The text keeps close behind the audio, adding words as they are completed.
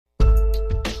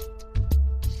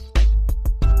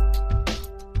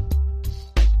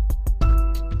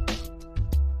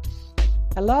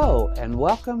Hello, and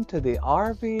welcome to the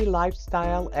RV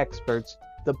Lifestyle Experts,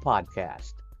 the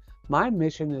podcast. My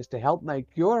mission is to help make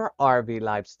your RV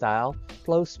lifestyle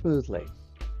flow smoothly.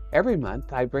 Every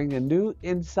month, I bring a new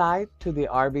insight to the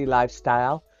RV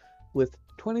lifestyle. With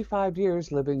 25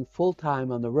 years living full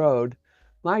time on the road,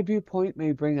 my viewpoint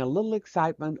may bring a little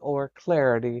excitement or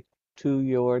clarity to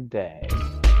your day.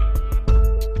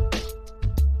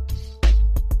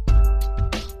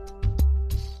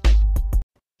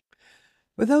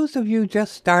 For those of you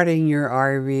just starting your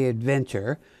RV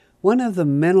adventure, one of the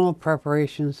mental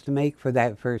preparations to make for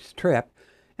that first trip,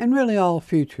 and really all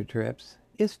future trips,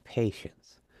 is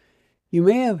patience. You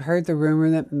may have heard the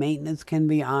rumor that maintenance can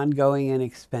be ongoing and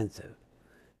expensive.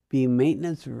 Be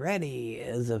maintenance ready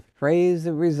is a phrase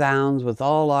that resounds with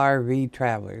all RV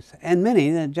travelers, and many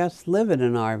that just live in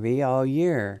an RV all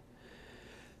year.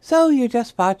 So you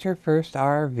just bought your first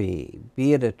RV,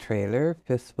 be it a trailer,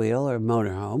 fifth wheel, or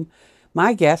motorhome.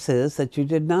 My guess is that you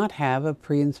did not have a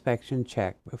pre-inspection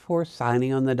check before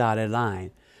signing on the dotted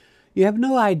line. You have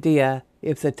no idea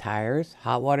if the tires,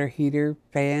 hot water heater,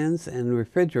 fans, and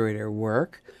refrigerator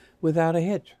work without a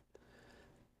hitch.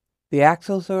 The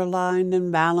axles are aligned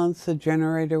and balanced, the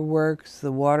generator works,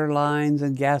 the water lines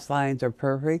and gas lines are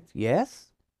perfect.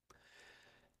 Yes?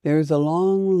 There's a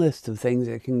long list of things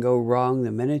that can go wrong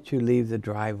the minute you leave the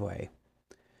driveway.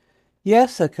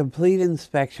 Yes, a complete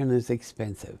inspection is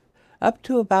expensive, up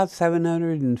to about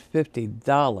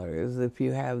 $750 if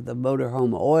you have the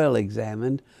motorhome oil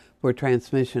examined for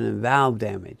transmission and valve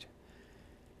damage.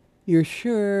 You're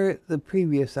sure the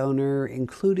previous owner,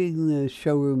 including the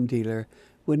showroom dealer,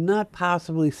 would not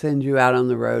possibly send you out on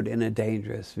the road in a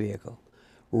dangerous vehicle.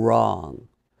 Wrong.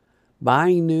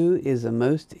 Buying new is the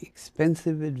most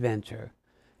expensive adventure.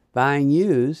 Buying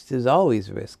used is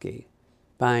always risky.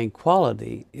 Buying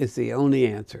quality is the only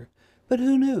answer. But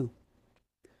who knew?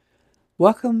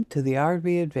 Welcome to the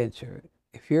RV adventure.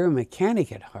 If you're a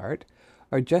mechanic at heart,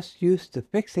 or just used to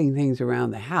fixing things around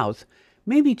the house,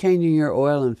 maybe changing your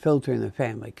oil and filter in the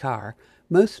family car,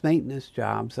 most maintenance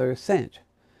jobs are a cinch.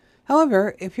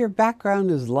 However, if your background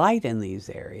is light in these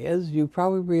areas, you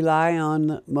probably rely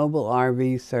on mobile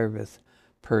RV service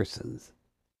persons.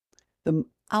 The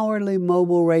hourly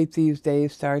mobile rate these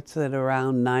days starts at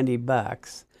around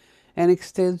 $90 and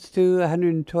extends to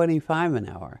 $125 an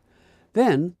hour.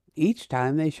 Then, each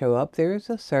time they show up, there is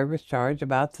a service charge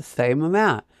about the same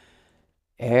amount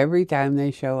every time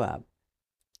they show up.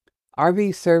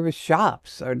 RV service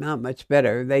shops are not much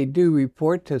better. They do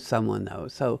report to someone, though,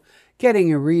 so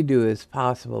getting a redo is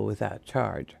possible without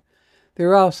charge.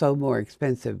 They're also more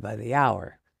expensive by the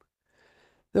hour.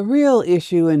 The real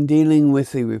issue in dealing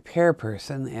with the repair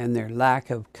person and their lack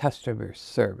of customer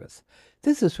service.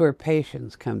 This is where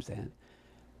patience comes in.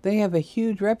 They have a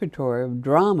huge repertoire of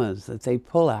dramas that they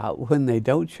pull out when they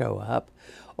don't show up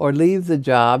or leave the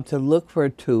job to look for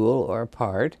a tool or a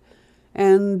part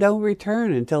and don't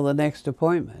return until the next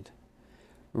appointment.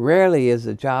 Rarely is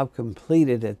the job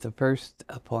completed at the first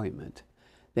appointment.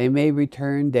 They may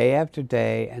return day after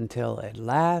day until at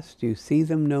last you see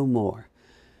them no more.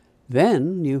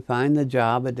 Then you find the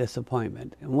job a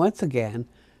disappointment, and once again,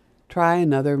 try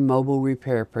another mobile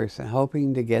repair person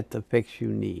hoping to get the fix you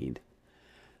need.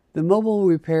 The mobile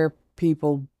repair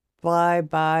people fly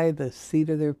by the seat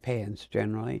of their pants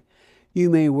generally. You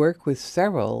may work with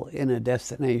several in a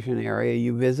destination area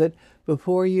you visit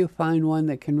before you find one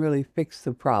that can really fix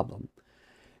the problem.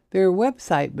 Their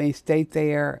website may state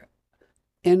they are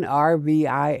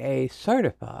NRVIA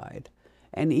certified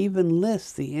and even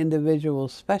list the individual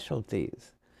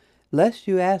specialties. Lest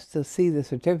you ask to see the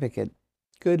certificate,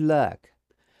 good luck.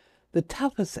 The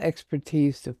toughest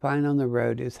expertise to find on the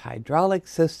road is hydraulic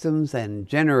systems and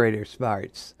generator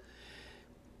smarts.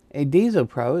 A diesel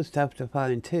pro is tough to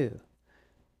find too.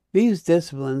 These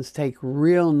disciplines take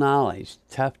real knowledge,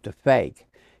 tough to fake.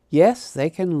 Yes, they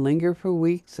can linger for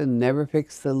weeks and never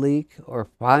fix the leak or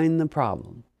find the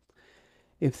problem.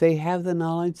 If they have the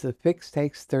knowledge, the fix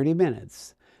takes 30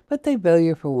 minutes, but they bill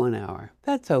you for 1 hour.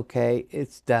 That's okay,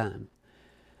 it's done.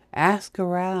 Ask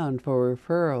around for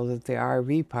referrals at the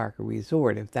RV park or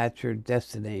resort if that's your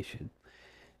destination.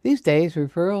 These days,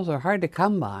 referrals are hard to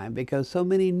come by because so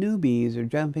many newbies are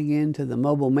jumping into the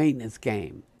mobile maintenance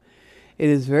game. It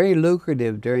is very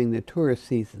lucrative during the tourist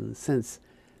season since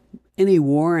any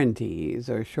warranties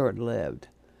are short-lived.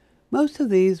 Most of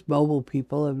these mobile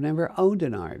people have never owned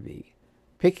an RV,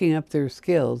 picking up their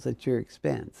skills at your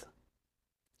expense.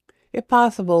 If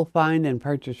possible, find and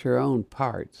purchase your own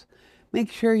parts. Make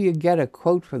sure you get a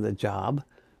quote for the job.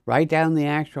 Write down the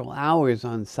actual hours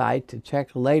on site to check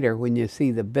later when you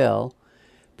see the bill.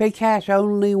 Pay cash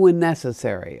only when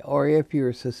necessary or if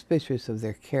you're suspicious of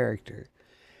their character.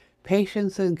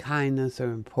 Patience and kindness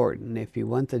are important if you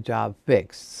want the job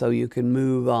fixed so you can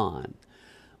move on.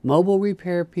 Mobile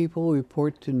repair people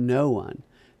report to no one.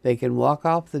 They can walk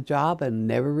off the job and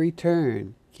never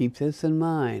return. Keep this in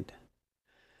mind.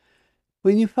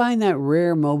 When you find that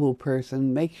rare mobile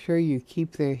person, make sure you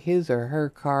keep his or her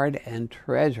card and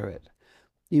treasure it.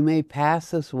 You may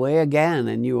pass this way again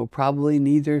and you will probably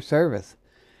need their service.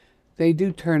 They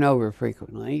do turn over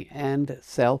frequently, and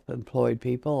self-employed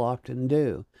people often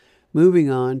do. Moving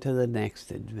on to the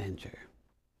next adventure.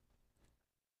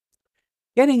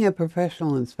 Getting a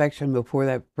professional inspection before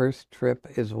that first trip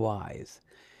is wise.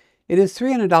 It is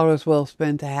 $300 well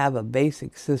spent to have a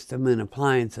basic system and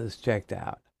appliances checked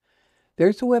out.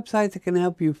 There's a website that can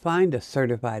help you find a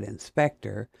certified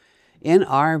inspector.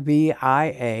 nrvia.org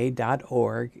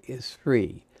is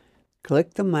free.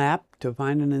 Click the map to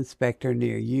find an inspector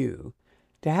near you.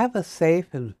 To have a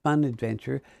safe and fun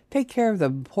adventure, take care of the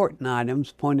important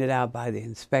items pointed out by the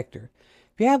inspector.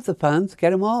 If you have the funds,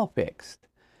 get them all fixed.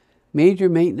 Major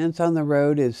maintenance on the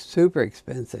road is super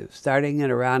expensive, starting at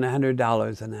around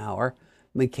 $100 an hour.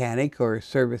 Mechanic or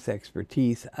service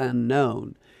expertise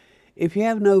unknown. If you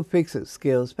have no fix-it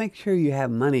skills, make sure you have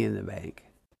money in the bank.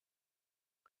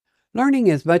 Learning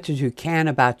as much as you can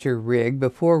about your rig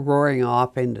before roaring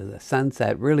off into the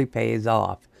sunset really pays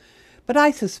off. But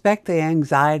I suspect the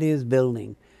anxiety is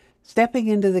building. Stepping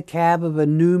into the cab of a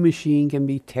new machine can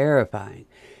be terrifying,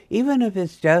 even if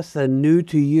it's just a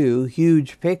new-to-you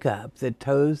huge pickup that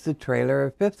tows the trailer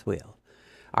or fifth wheel.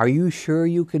 Are you sure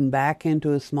you can back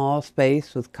into a small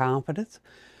space with confidence?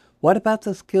 What about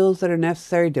the skills that are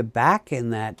necessary to back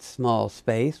in that small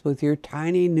space with your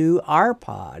tiny new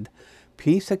R-Pod?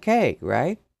 Piece of cake,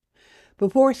 right?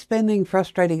 Before spending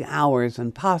frustrating hours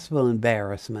and possible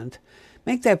embarrassment,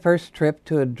 make that first trip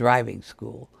to a driving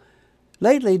school.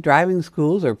 Lately, driving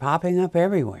schools are popping up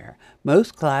everywhere.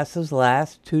 Most classes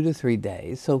last 2 to 3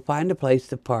 days, so find a place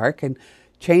to park and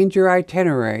change your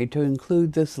itinerary to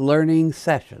include this learning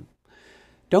session.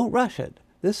 Don't rush it.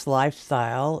 This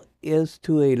lifestyle is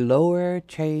to a lower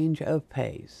change of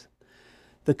pace.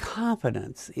 The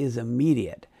confidence is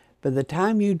immediate. By the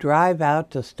time you drive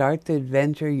out to start the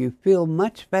adventure, you feel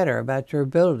much better about your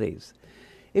abilities.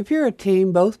 If you're a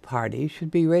team, both parties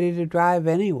should be ready to drive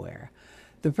anywhere.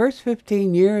 The first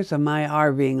 15 years of my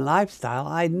RVing lifestyle,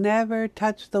 I never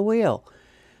touched the wheel.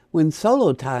 When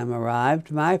solo time arrived,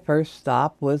 my first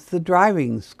stop was the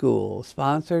driving school,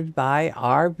 sponsored by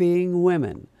RVing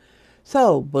Women.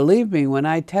 So, believe me when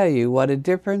I tell you what a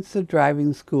difference the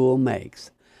driving school makes.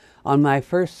 On my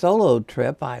first solo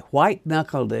trip, I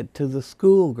white-knuckled it to the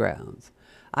school grounds.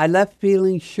 I left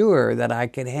feeling sure that I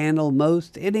could handle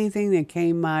most anything that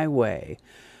came my way.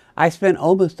 I spent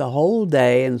almost a whole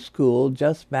day in school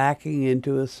just backing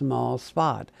into a small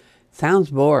spot.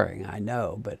 Sounds boring, I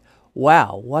know, but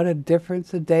wow, what a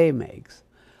difference a day makes.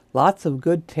 Lots of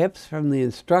good tips from the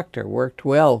instructor worked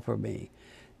well for me.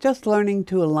 Just learning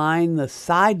to align the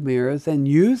side mirrors and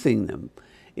using them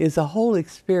is a whole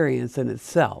experience in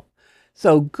itself.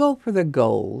 So go for the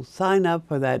goals. Sign up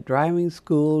for that driving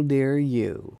school near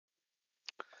you.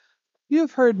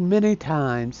 You've heard many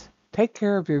times, take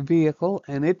care of your vehicle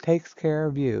and it takes care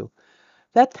of you.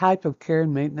 That type of care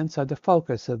and maintenance are the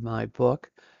focus of my book,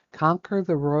 Conquer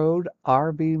the Road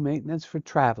RV Maintenance for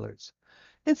Travelers.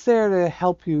 It's there to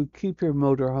help you keep your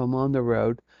motorhome on the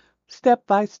road step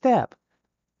by step.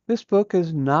 This book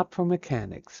is not for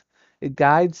mechanics. It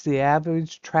guides the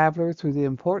average traveler through the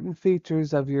important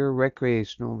features of your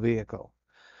recreational vehicle.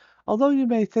 Although you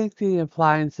may think the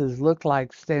appliances look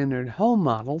like standard home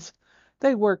models,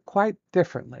 they work quite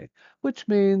differently, which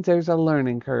means there's a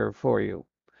learning curve for you.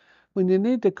 When you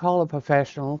need to call a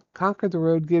professional, Conquer the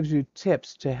Road gives you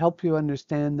tips to help you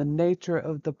understand the nature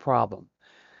of the problem.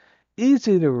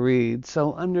 Easy to read,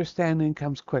 so understanding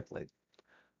comes quickly.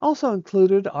 Also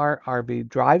included are RV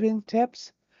driving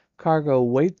tips, cargo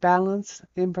weight balance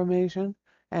information,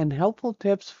 and helpful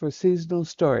tips for seasonal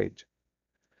storage.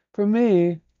 For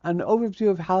me, an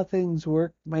overview of how things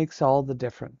work makes all the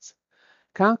difference.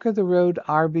 Conquer the Road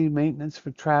RV Maintenance for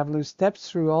Travelers steps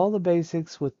through all the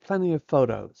basics with plenty of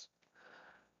photos.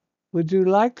 Would you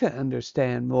like to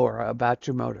understand more about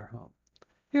your motorhome?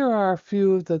 Here are a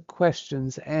few of the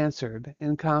questions answered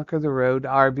in Conquer the Road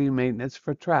RV Maintenance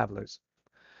for Travelers.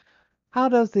 How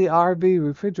does the RV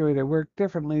refrigerator work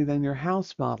differently than your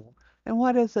house model, and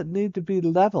why does it need to be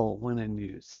level when in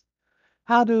use?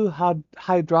 How do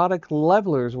hydraulic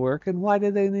levelers work, and why do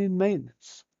they need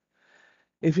maintenance?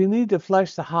 If you need to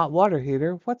flush the hot water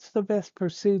heater, what's the best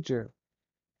procedure?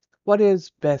 What is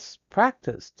best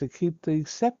practice to keep the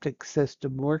septic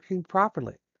system working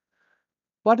properly?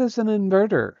 What is an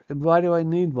inverter and why do I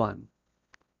need one?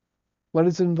 What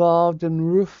is involved in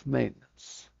roof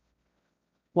maintenance?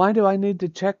 Why do I need to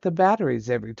check the batteries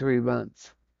every 3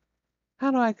 months? How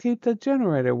do I keep the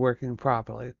generator working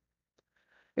properly?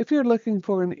 If you're looking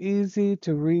for an easy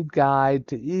to read guide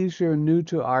to ease your new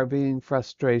to RVing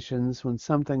frustrations when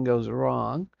something goes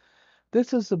wrong,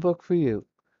 this is the book for you.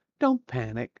 Don't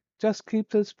panic, just keep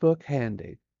this book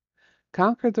handy.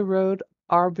 Conquer the Road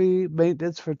RV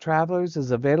Maintenance for Travelers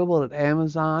is available at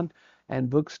Amazon and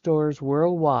bookstores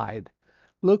worldwide.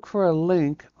 Look for a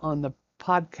link on the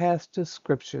podcast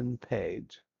description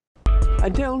page.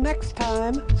 Until next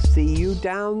time, see you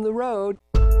down the road.